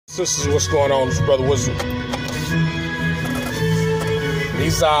This is what's going on, this Brother Wisdom.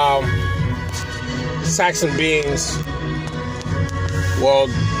 These Saxon beings, well,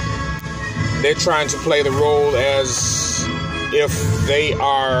 they're trying to play the role as if they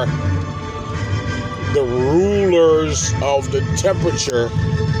are the rulers of the temperature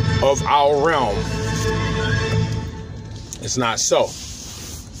of our realm. It's not so.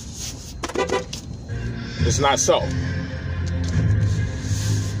 It's not so.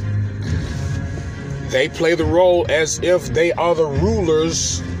 They play the role as if they are the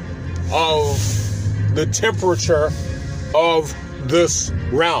rulers of the temperature of this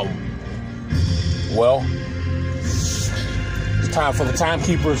realm. Well, it's time for the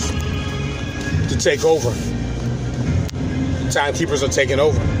timekeepers to take over. The timekeepers are taking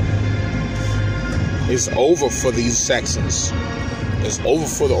over. It's over for these Saxons. It's over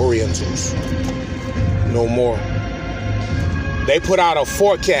for the Orientals. No more. They put out a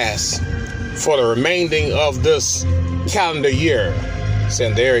forecast for the remaining of this calendar year,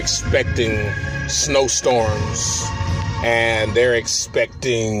 saying they're expecting snowstorms and they're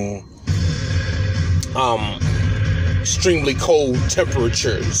expecting extremely cold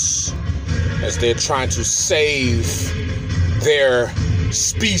temperatures as they're trying to save their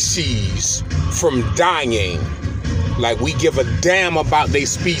species from dying. Like we give a damn about their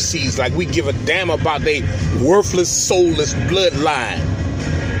species, like we give a damn about their worthless, soulless bloodline.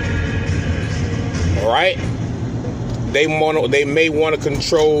 All right? They may want to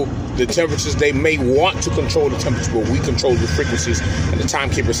control the temperatures. They may want to control the temperature, but we control the frequencies, and the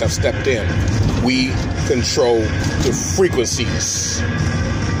timekeepers have stepped in. We control the frequencies.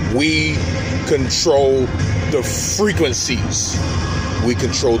 We control the frequencies. We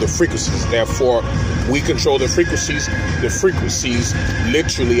control the frequencies. Therefore, we control the frequencies. The frequencies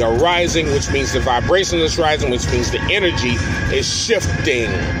literally are rising, which means the vibration is rising, which means the energy is shifting.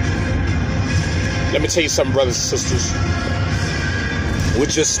 Let me tell you something, brothers and sisters. We're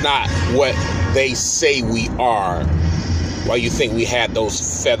just not what they say we are. Why you think we had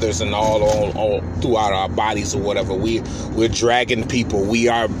those feathers and all throughout our bodies or whatever? We're dragon people. We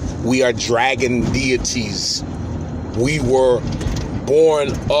are dragon deities. We were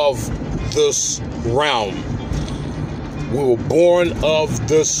born of this realm. We were born of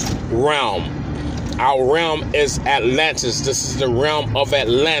this realm. Our realm is Atlantis. This is the realm of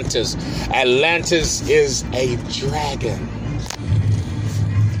Atlantis. Atlantis is a dragon.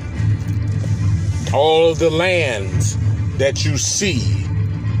 All of the land that you see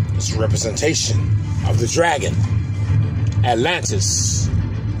is a representation of the dragon. Atlantis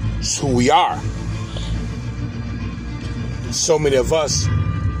is who we are. So many of us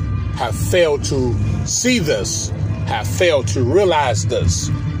have failed to see this, have failed to realize this.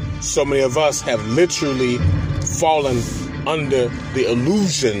 So many of us have literally fallen under the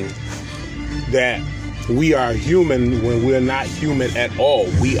illusion that we are human when we're not human at all.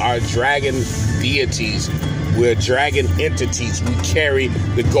 We are dragon deities. We're dragon entities. We carry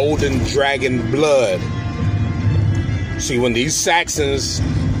the golden dragon blood. See, when these Saxons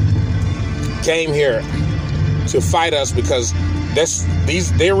came here to fight us, because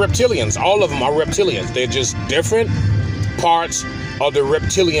they're reptilians. All of them are reptilians. They're just different parts of the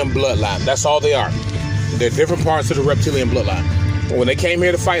reptilian bloodline. That's all they are. They're different parts of the reptilian bloodline. But when they came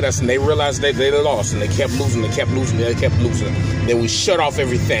here to fight us and they realized they lost, and they kept losing, then we shut off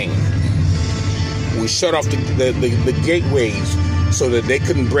everything. We shut off the gateways so that they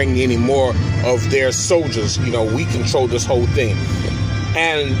couldn't bring any more of their soldiers. You know, we control this whole thing.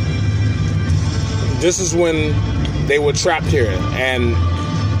 And this is when they were trapped here. And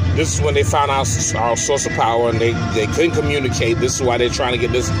this is when they found our source of power, and they couldn't communicate. This is why they're trying to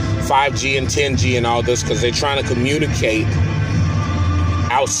get this 5G and 10G and all this, because they're trying to communicate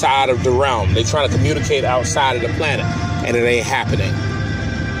outside of the realm. They're trying to communicate outside of the planet, and it ain't happening.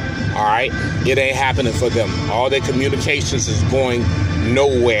 All right? It ain't happening for them. All their communications is going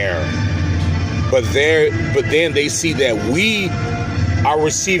nowhere. But then they see that we are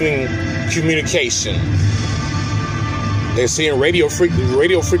receiving communication. They're seeing radio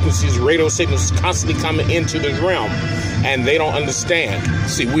frequencies, radio signals constantly coming into this realm, and they don't understand.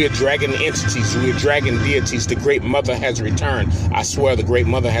 See, we are dragon entities. We are dragon deities. The Great Mother has returned. I swear the Great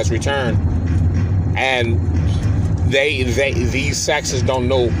Mother has returned. And these Saxons don't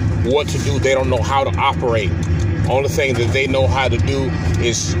know what to do. They don't know how to operate. Only thing that they know how to do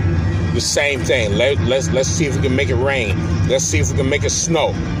is the same thing. Let's see if we can make it rain. Let's see if we can make it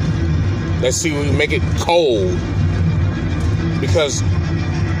snow. Let's see if we can make it cold. Because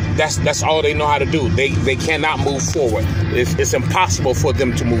that's all they know how to do. They cannot move forward. It's impossible for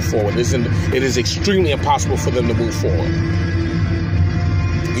them to move forward. It is extremely impossible for them to move forward.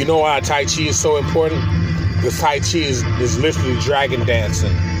 You know why Tai Chi is so important? Because Tai Chi is literally dragon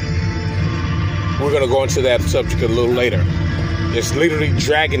dancing. We're going to go into that subject a little later. It's literally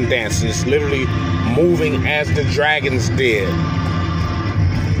dragon dancing. It's literally moving as the dragons did.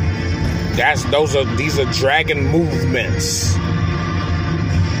 These are dragon movements.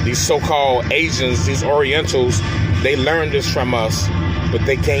 These so-called Asians, these orientals, they learned this from us, but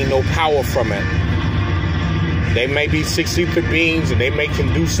they gain no power from it. They may be 6 ether beings and they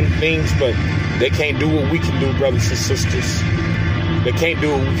can do some things, but they can't do what we can do, brothers and sisters. They can't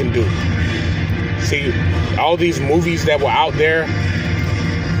do what we can do. See, all these movies that were out there,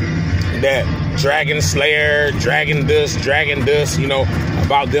 that Dragon Slayer, Dragon this, you know,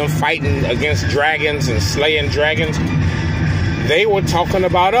 about them fighting against dragons and slaying dragons, they were talking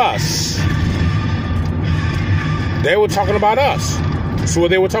about us. They were talking about us. That's what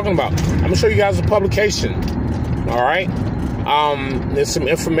they were talking about. I'm going to show you guys a publication. All right? There's some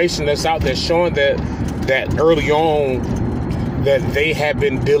information that's out there showing that early on that they have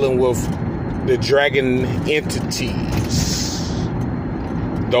been dealing with the dragon entities.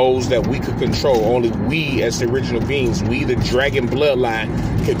 Those that we could control. Only we as the original beings, we the dragon bloodline,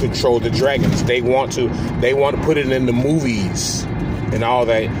 can control the dragons. They want to put it in the movies and all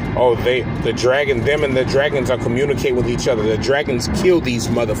that. Oh, them and the dragons are communicating with each other. The dragons kill these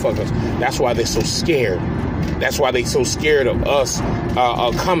motherfuckers. That's why they're so scared. That's why they're so scared of us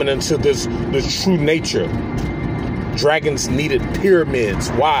coming into the true nature. Dragons needed pyramids.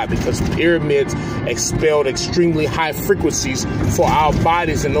 Why? Because pyramids expelled extremely high frequencies for our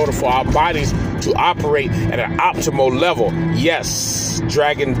bodies in order for our bodies to operate at an optimal level. Yes,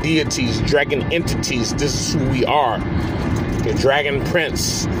 dragon deities, dragon entities, this is who we are. The dragon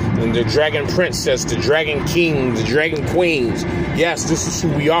prince and the dragon princess, the dragon king, the dragon queens. Yes, this is who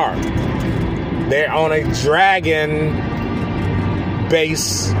we are. They're on a dragon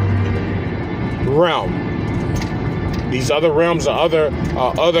base realm. These other realms are other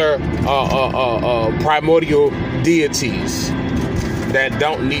primordial deities that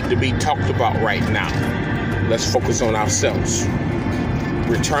don't need to be talked about right now. Let's focus on ourselves.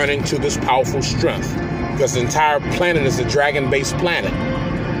 Returning to this powerful strength. Because the entire planet is a dragon-based planet.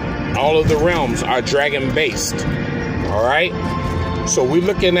 All of the realms are dragon-based. All right? So we're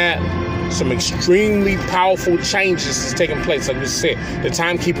looking at some extremely powerful changes that's taking place. Like we said, the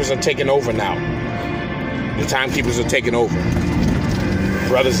timekeepers are taking over now. The timekeepers are taking over.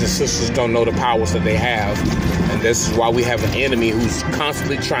 Brothers and sisters don't know the powers that they have. And this is why we have an enemy who's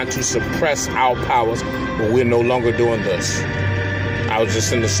constantly trying to suppress our powers. But we're no longer doing this. I was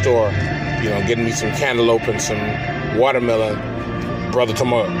just in the store, you know, getting me some cantaloupe and some watermelon. Brother told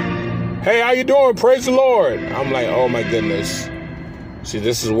me, "Hey, how you doing? Praise the Lord." I'm like, oh my goodness. See,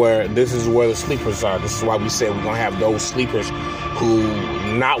 this is where the sleepers are. This is why we say we're gonna have those sleepers who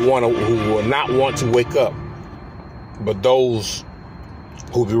will not want to wake up, but those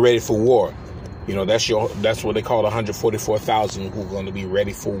who be ready for war. You know, that's what they call 144,000 who are going to be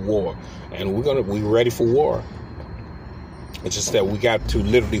ready for war, and we're ready for war. It's just that we got to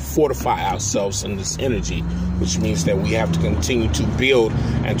literally fortify ourselves in this energy, which means that we have to continue to build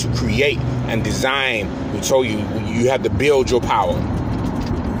and to create and design. We told you, you have to build your power.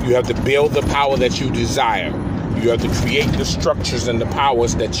 You have to build the power that you desire. You have to create the structures and the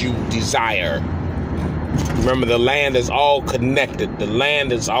powers that you desire. Remember, the land is all connected. The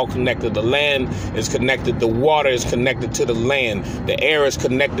land is all connected. The land is connected. The water is connected to the land. The air is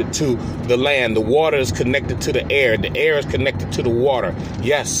connected to the land. The water is connected to the air. The air is connected to the water.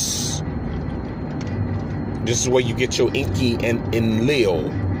 Yes. This is where you get your Inky and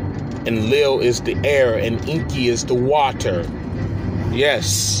Enlil. Enlil is the air and Inky is the water.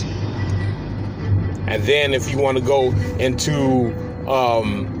 Yes. And then if you want to go into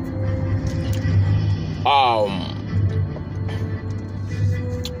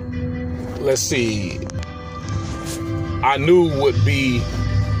let's see, Anu will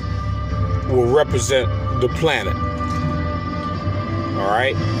represent the planet. All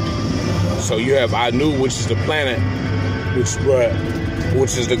right. So you have Anu, which is the planet,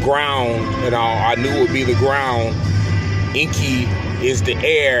 which is the ground, and Anu would be the ground. Inky is the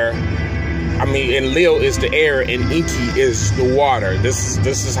air. Enlil is the air, and Inky is the water. This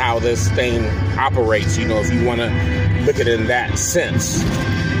is how this thing operates, you know, if you want to look at it in that sense.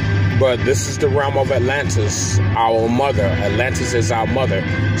 But this is the realm of Atlantis, our mother. Atlantis is our mother.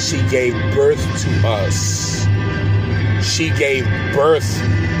 She gave birth to us. She gave birth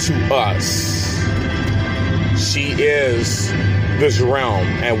to us. She is this realm,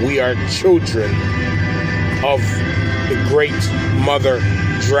 and we are children of the great mother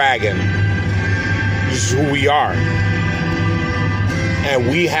dragon. This is who we are. And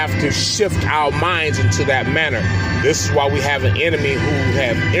we have to shift our minds into that manner. This is why we have an enemy who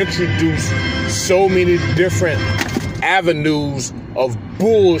have introduced so many different avenues of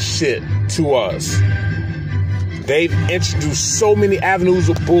bullshit to us. They've introduced so many avenues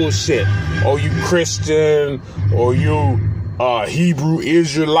of bullshit. Or you Christian, or you Hebrew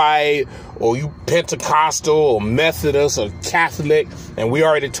Israelite, or you Pentecostal, or Methodist, or Catholic. And we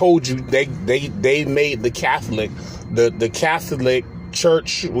already told you they made the Catholic. The Catholic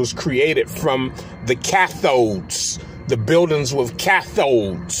Church was created from the cathodes, the buildings with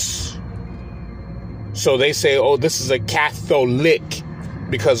cathodes. So they say, oh, this is a Catholic,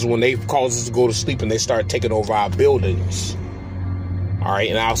 because when they cause us to go to sleep and they start taking over our buildings. All right,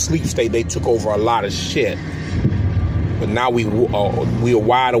 in our sleep state, they took over a lot of shit. But now we are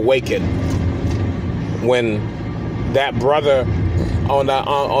wide awakened. When that brother on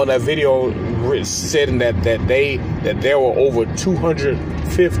that video said that there were over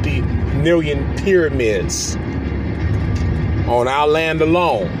 250 million pyramids on our land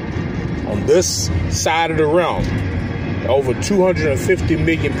alone, on this side of the realm, over 250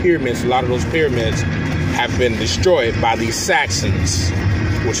 million pyramids. A lot of those pyramids have been destroyed by these Saxons,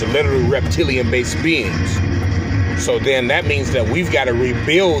 which are literally reptilian-based beings. So then that means that we've got to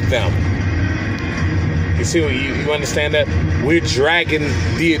rebuild them. You see, you understand that? We're dragon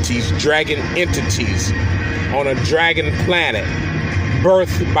deities, dragon entities on a dragon planet,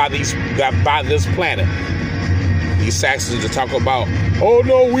 birthed by this planet. These Saxons are talking about, oh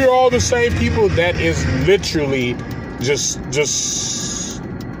no, we're all the same people. That is literally just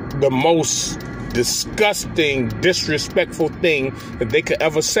the most disgusting, disrespectful thing that they could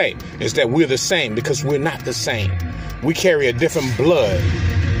ever say, is that we're the same, because we're not the same. We carry a different blood.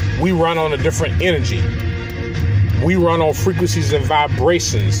 We run on a different energy. We run on frequencies and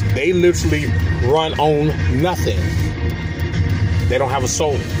vibrations. They literally run on nothing. They don't have a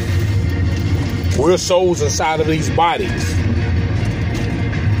soul. We're souls inside of these bodies.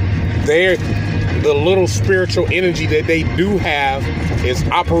 The little spiritual energy that they do have is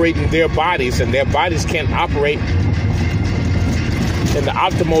operating their bodies, and their bodies can't operate in the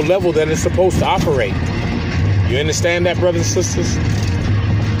optimal level that it's supposed to operate. You understand that, brothers and sisters?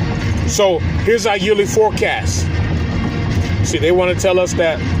 So here's our yearly forecast. See, they want to tell us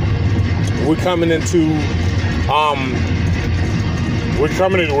that we're coming into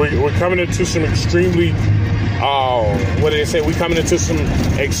some extremely what did they say? We're coming into some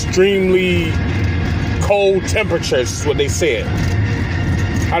extremely cold temperatures, is what they said.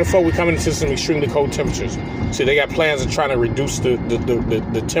 How the fuck we coming into some extremely cold temperatures? See, they got plans of trying to reduce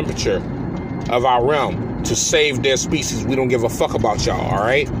the temperature of our realm to save their species. We don't give a fuck about y'all, all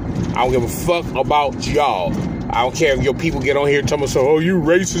right? I don't give a fuck about y'all. I don't care if your people get on here and tell me, so, oh, you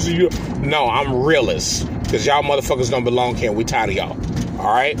racist. No, I'm realist, because y'all motherfuckers don't belong here. We tired of y'all,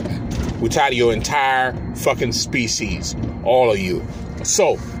 all right? We tired of your entire fucking species, all of you.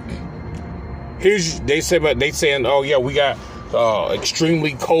 So, they saying, oh yeah, we got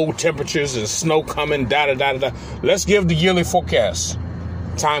extremely cold temperatures and snow coming, da. Let's give the yearly forecast.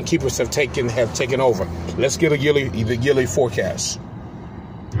 Timekeepers have taken over. Let's get the yearly forecast.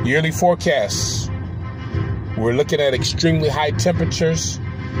 Yearly forecasts. We're looking at extremely high temperatures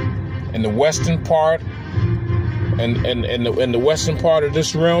in the western part, and in the western part of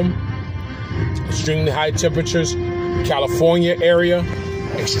this realm. Extremely high temperatures. California area,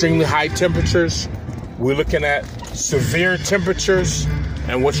 extremely high temperatures. We're looking at severe temperatures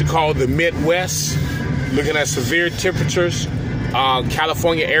and what you call the Midwest, looking at severe temperatures.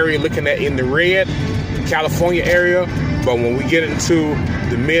 California area looking at in the red, California area. But when we get into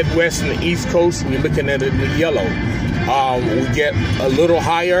the Midwest and the East Coast, we're looking at it in the yellow. We get a little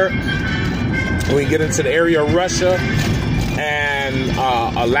higher when we get into the area of Russia and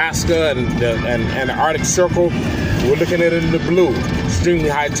Alaska and the Arctic Circle. We're looking at it in the blue, extremely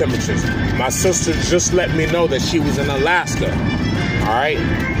high temperatures. My sister just let me know that she was in Alaska. All right,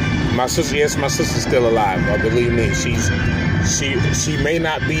 my sister's still alive. Believe me, she may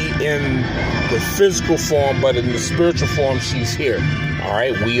not be in the physical form, but in the spiritual form, she's here. All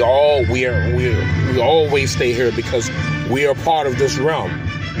right, we always stay here because we are part of this realm.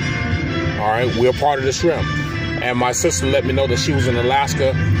 All right, we're part of this realm. And my sister let me know that she was in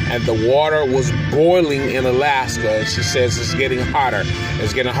Alaska and the water was boiling in Alaska. And she says it's getting hotter.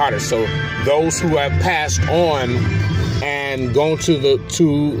 It's getting hotter. So those who have passed on and gone to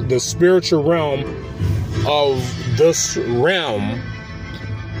the spiritual realm of this realm,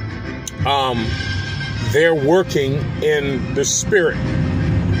 they're working in the spirit.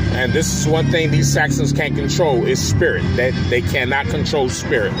 And this is one thing these Saxons can't control is spirit. That they cannot control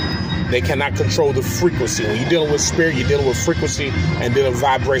spirit. They cannot control the frequency. When you're dealing with spirit, you're dealing with frequency and dealing with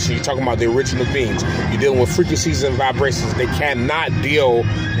vibration. You're talking about the original beings. You're dealing with frequencies and vibrations. They cannot deal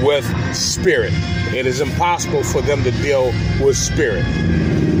with spirit. It is impossible for them to deal with spirit.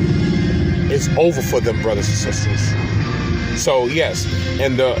 It's over for them, brothers and sisters. So yes,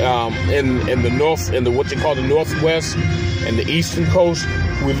 in the north, in the what they call the northwest and the eastern coast,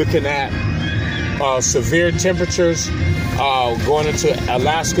 we're looking at severe temperatures going into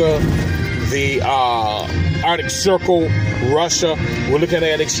Alaska, the Arctic Circle, Russia. We're looking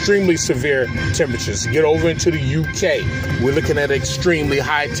at extremely severe temperatures. Get over into the UK. We're looking at extremely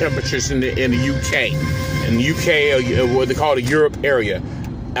high temperatures in the UK. In the UK, what they call the Europe area.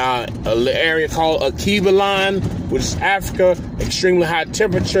 An area called Akiba Line, which is Africa. Extremely high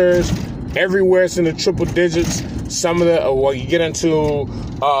temperatures. Everywhere it's in the triple digits. Some of the, well, you get into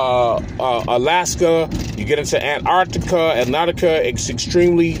Alaska, you get into Antarctica, it's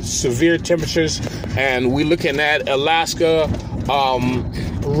extremely severe temperatures. And we're looking at Alaska,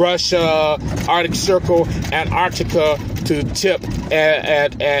 Russia, Arctic Circle, Antarctica to tip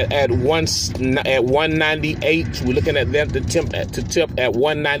at 198. We're looking at them to tip at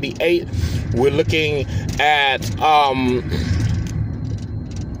 198. We're looking at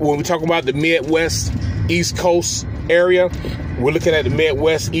when we talk about the Midwest, East Coast area, we're looking at the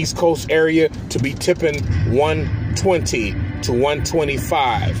Midwest, East Coast area to be tipping 120 to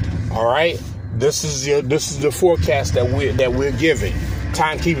 125. All right, this is the forecast that we're giving.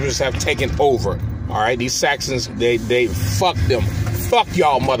 Timekeepers have taken over. All right, these Saxons, they fuck them. Fuck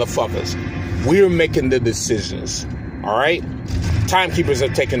y'all motherfuckers. We're making the decisions. All right, timekeepers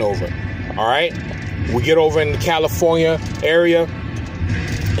have taken over. All right, we get over in the California area,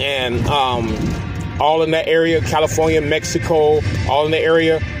 and all in that area, California, Mexico, all in the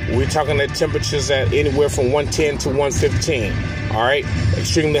area, we're talking at temperatures at anywhere from 110 to 115. All right,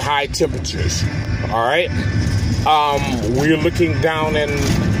 extremely high temperatures. All right, we're looking down in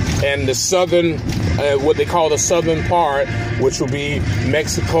the southern, what they call the southern part, which will be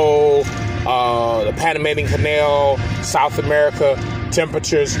Mexico, the Panamanian Canal, South America,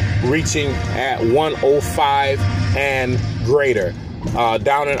 temperatures reaching at 105 and greater.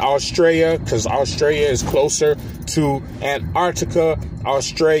 Down in Australia, because Australia is closer to Antarctica,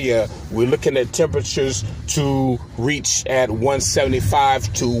 Australia, we're looking at temperatures to reach at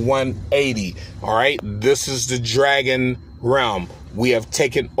 175 to 180. All right, this is the dragon realm. We have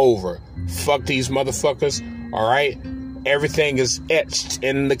taken over. Fuck these motherfuckers. All right, everything is etched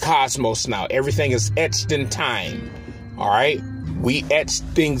in the cosmos now. Everything is etched in time. All right, we etch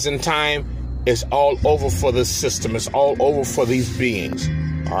things in time. It's all over for the system. It's all over for these beings.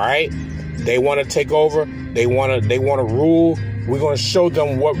 All right, they want to take over. They want to rule. We're going to show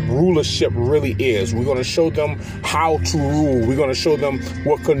them what rulership really is. We're going to show them how to rule. We're going to show them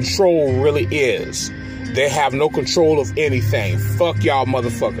what control really is. They have no control of anything. Fuck y'all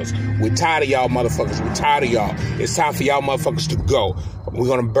motherfuckers. We're tired of y'all motherfuckers. We're tired of y'all. It's time for y'all motherfuckers to go. We're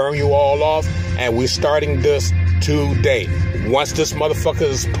going to burn you all off, and we're starting this today. Once this motherfucker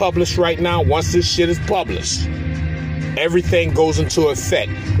is published right now, once this shit is published, everything goes into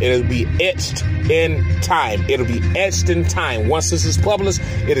effect. It'll be etched in time. It'll be etched in time. Once this is published,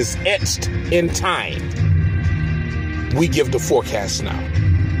 it is etched in time. We give the forecast now.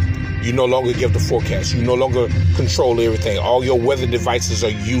 You no longer give the forecast. You no longer control everything. All your weather devices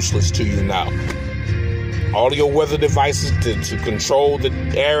are useless to you now. All your weather devices to control the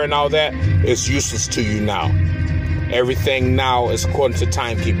air and all that, it's useless to you now. Everything now is according to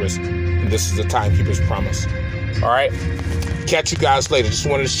timekeepers. And this is the timekeepers' promise. All right? Catch you guys later. Just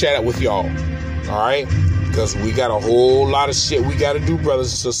wanted to share that with y'all. All right? Because we got a whole lot of shit we got to do,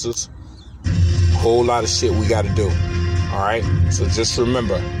 brothers and sisters. A whole lot of shit we got to do. All right? So just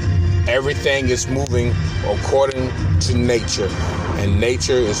remember, everything is moving according to nature. And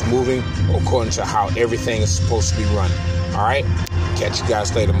nature is moving according to how everything is supposed to be run. All right? Catch you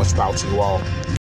guys later. Much power to you all.